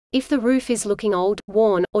If the roof is looking old,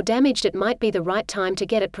 worn, or damaged, it might be the right time to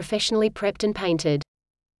get it professionally prepped and painted.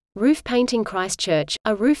 Roof Painting Christchurch,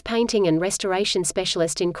 a roof painting and restoration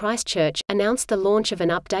specialist in Christchurch, announced the launch of an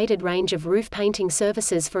updated range of roof painting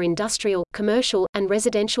services for industrial, commercial, and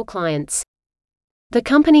residential clients. The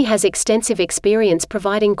company has extensive experience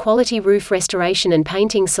providing quality roof restoration and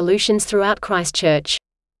painting solutions throughout Christchurch.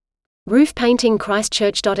 Roof Painting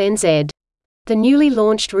Christchurch.nz. The newly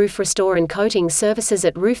launched roof restore and coating services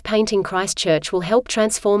at Roof Painting Christchurch will help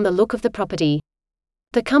transform the look of the property.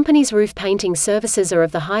 The company's roof painting services are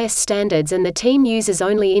of the highest standards, and the team uses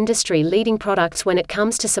only industry-leading products when it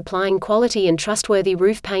comes to supplying quality and trustworthy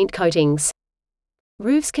roof paint coatings.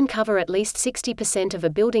 Roofs can cover at least 60% of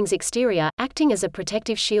a building's exterior, acting as a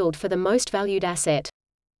protective shield for the most valued asset.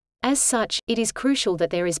 As such, it is crucial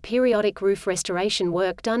that there is periodic roof restoration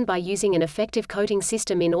work done by using an effective coating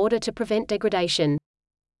system in order to prevent degradation.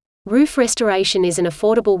 Roof restoration is an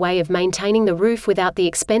affordable way of maintaining the roof without the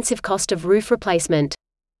expensive cost of roof replacement.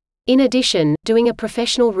 In addition, doing a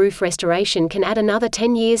professional roof restoration can add another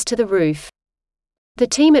 10 years to the roof. The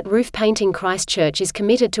team at Roof Painting Christchurch is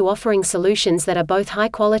committed to offering solutions that are both high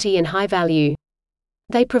quality and high value.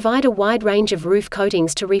 They provide a wide range of roof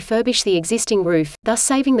coatings to refurbish the existing roof, thus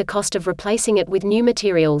saving the cost of replacing it with new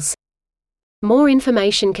materials. More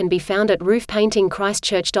information can be found at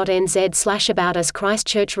roofpaintingchristchurch.nz/aboutus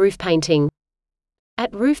Christchurch Roof Painting.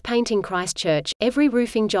 At Roof Painting Christchurch, every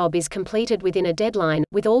roofing job is completed within a deadline,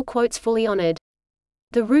 with all quotes fully honoured.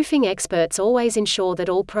 The roofing experts always ensure that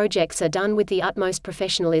all projects are done with the utmost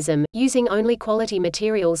professionalism, using only quality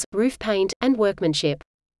materials, roof paint, and workmanship.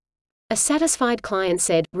 A satisfied client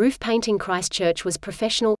said, "Roof Painting Christchurch was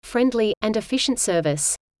professional, friendly, and efficient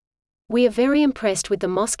service. We are very impressed with the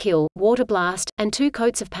moss kill, water blast, and 2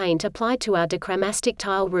 coats of paint applied to our dichromastic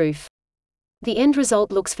tile roof. The end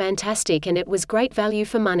result looks fantastic and it was great value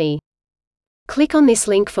for money." Click on this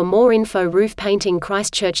link for more info.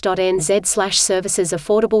 roofpaintingchristchurch.nz/services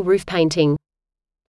affordable roof painting.